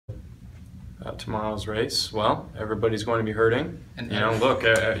tomorrow's race? Well, everybody's going to be hurting. And look,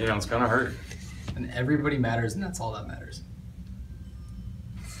 it's going to hurt. And everybody matters, and that's all that matters.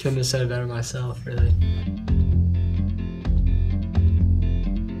 Couldn't have said it better myself, really.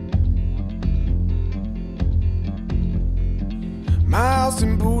 My house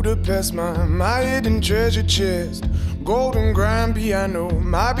in Budapest, my hidden treasure chest, golden grand piano,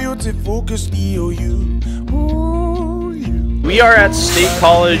 my beauty focused EOU. Ooh, you. We are at State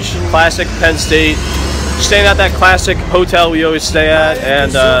College, Classic Penn State, staying at that classic hotel we always stay at,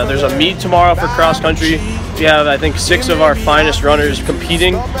 and there's a meet tomorrow for cross country. We have, I think, 6 of our finest runners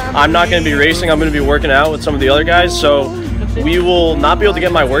competing. I'm not going to be racing, I'm going to be working out with some of the other guys, so we will not be able to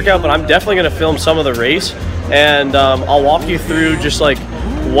get my workout, but I'm definitely going to film some of the race, and I'll walk you through just like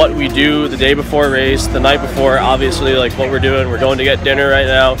what we do the day before race, the night before, obviously, like what we're doing. We're going to get dinner right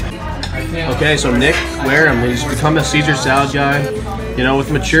now. Okay, so Nick Wareham, he's become a Caesar salad guy. You know, with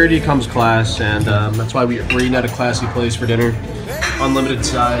maturity comes class, and that's why we're eating at a classy place for dinner. Unlimited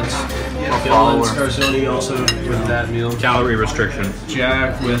sides. Dylan Scarzoni also with that meal. Calorie restriction.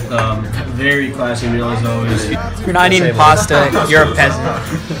 Jack with very classy meal as always. If you're not eating pasta, you're a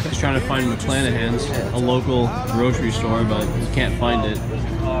peasant. He's trying to find McClanahan's, a local grocery store, but he can't find it.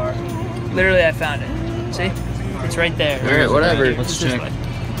 Literally, I found it. See? It's right there. Alright, whatever. Let's check.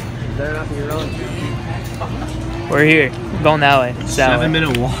 We're here. We're going that way.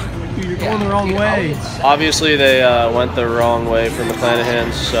 7-minute walk. Dude, you're going the wrong way. Obviously, they went the wrong way for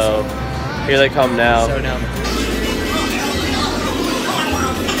McClanahan's, so here they come now. So dumb.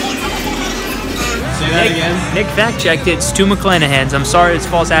 Say that again. Nick fact-checked it. It's 2 McClanahan's. I'm sorry, it's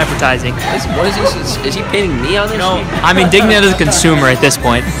false advertising. What is this? Is he painting me on this? No, I'm indignant as a consumer at this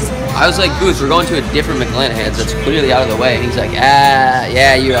point. I was like, Booth, we're going to a different McClanahan's that's clearly out of the way. And he's like,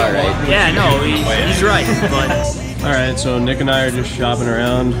 yeah, you are right. Yeah, no, he's right. But Alright, so Nick and I are just shopping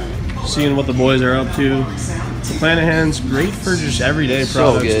around, seeing what the boys are up to. McClanahan's great for just everyday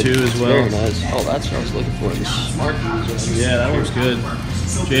products too as well. Very nice. Oh, that's what I was looking for. The smart ones. Yeah, that looks good.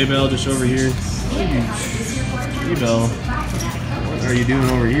 J-Bell just over here. J-Bell, what are you doing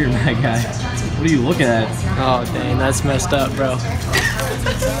over here, my guy? What are you looking at? Oh, dang, that's messed up, bro.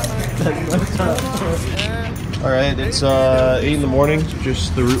 Alright, it's 8 in the morning,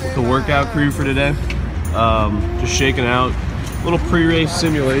 just the workout crew for today. Just shaking out. A little pre-race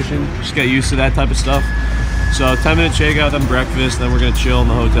simulation, just get used to that type of stuff. So 10-minute shakeout, then breakfast, then we're gonna chill in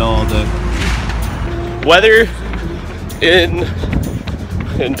the hotel all day. Weather in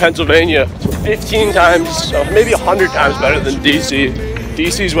Pennsylvania, 15 times, maybe 100 times better than DC.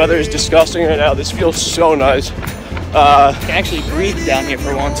 DC's weather is disgusting right now. This feels so nice. you can actually breathe down here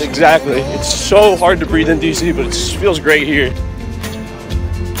for once. Exactly. It's so hard to breathe in DC, but it feels great here.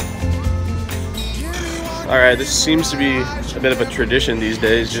 Alright, this seems to be a bit of a tradition these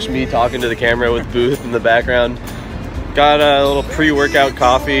days, just me talking to the camera with Booth in the background. Got a little pre-workout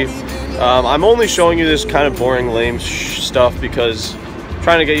coffee. I'm only showing you this kind of boring, lame stuff because I'm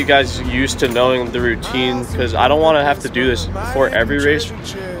trying to get you guys used to knowing the routine, because I don't want to have to do this before every race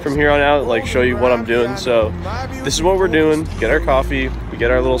from here on out, like show you what I'm doing. So this is what we're doing. Get our coffee, we get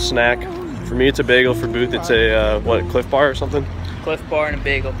our little snack. For me it's a bagel, for Booth it's a, what, Cliff Bar or something? Cliff Bar and a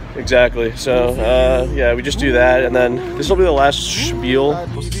bagel. Exactly. So, yeah, we just do that, and then this will be the last spiel.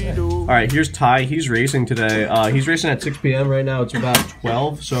 All right, here's Ty. He's racing today. He's racing at 6 p.m. right now. It's about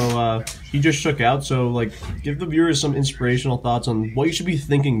 12, so he just shook out. So, like, give the viewers some inspirational thoughts on what you should be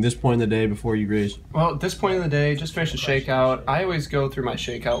thinking this point in the day before you race. Well, at this point in the day, just finished a shakeout. I always go through my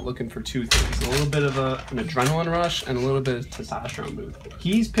shakeout looking for 2 things. A little bit of an adrenaline rush and a little bit of testosterone boost.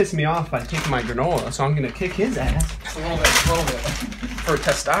 He's pissed me off by taking my granola, so I'm going to kick his ass a little bit for a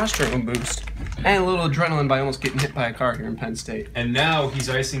testosterone boost. And a little adrenaline by almost getting hit by a car here in Penn State. And now he's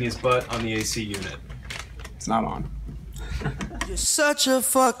icing his butt on the AC unit. It's not on. You're such a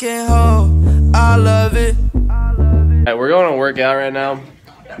fucking hoe. I love it. Alright, we're going to work out right now.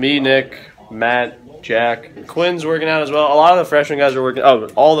 Me, Nick, Matt, Jack. Quinn's working out as well. A lot of the freshman guys are working. Oh,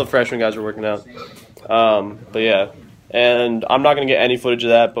 all the freshman guys are working out. But yeah, and I'm not going to get any footage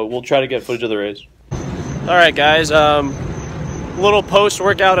of that, but we'll try to get footage of the race. Alright guys, little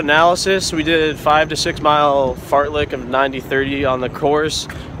post-workout analysis. We did 5 to 6 mile fartlek of 90-30 on the course.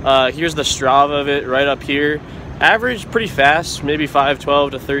 Here's the Strava of it right up here. Average pretty fast, maybe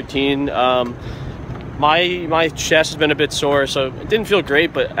 5:12 to 13. My chest has been a bit sore, so it didn't feel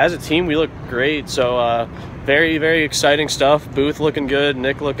great, but as a team we look great. So very, very exciting stuff. Booth looking good,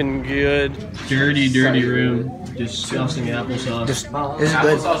 Nick looking good. Dirty room. Disgusting applesauce. This is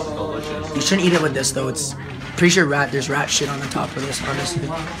good. You shouldn't eat it with this though. It's pretty sure there's rat shit on the top of this, honestly.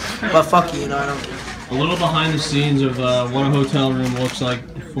 But fuck you, I don't care. a little behind the scenes of what a hotel room looks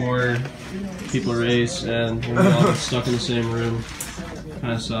like before people race, and when we all get stuck in the same room.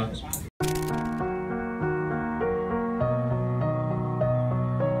 Kind of sucks.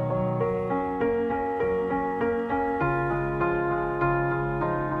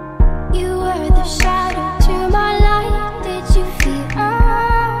 You were the shadow to my light. Did you feel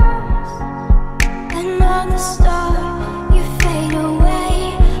us? Another star, you fade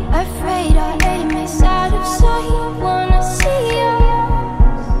away. Afraid our aim is out of sight. Wanna see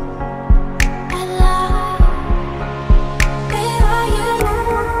us alive. Where are you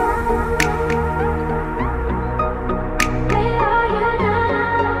now? Where are you now?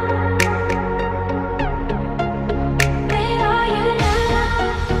 Where are you now?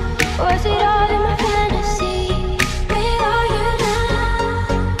 Was it all in my fantasy? Where are you now?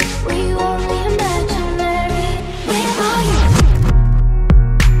 Were you only imaginary? Where are you?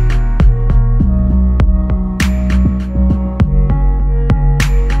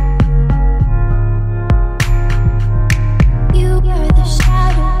 You were the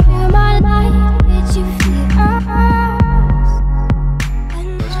shadow to my light. Did you feel us?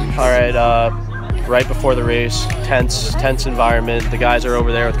 Alright, right before the race, tense environment. The guys are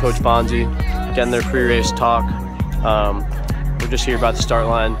over there with Coach Fonzie, getting their pre-race talk. We're just here about the start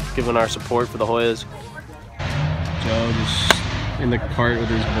line, giving our support for the Hoyas. Joe just in the cart with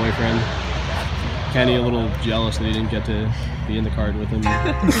his boyfriend. Kenny a little jealous that he didn't get to be in the cart with him.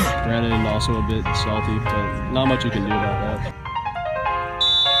 Brennan also a bit salty, but not much you can do about that.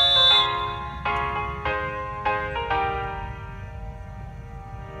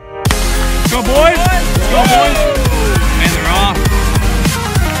 Go boys! Go boys! And they're off.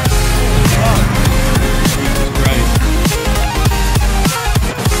 Jesus Christ.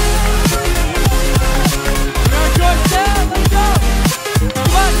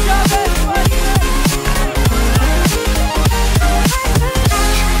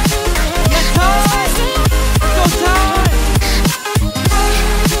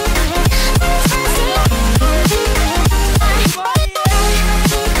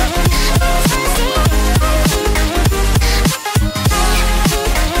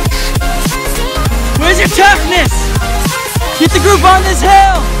 Where's your toughness? Get the group on this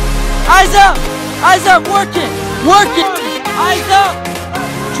hill. Eyes up, work it, work it. Eyes up,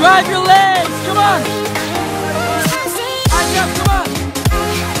 drive your legs, come on.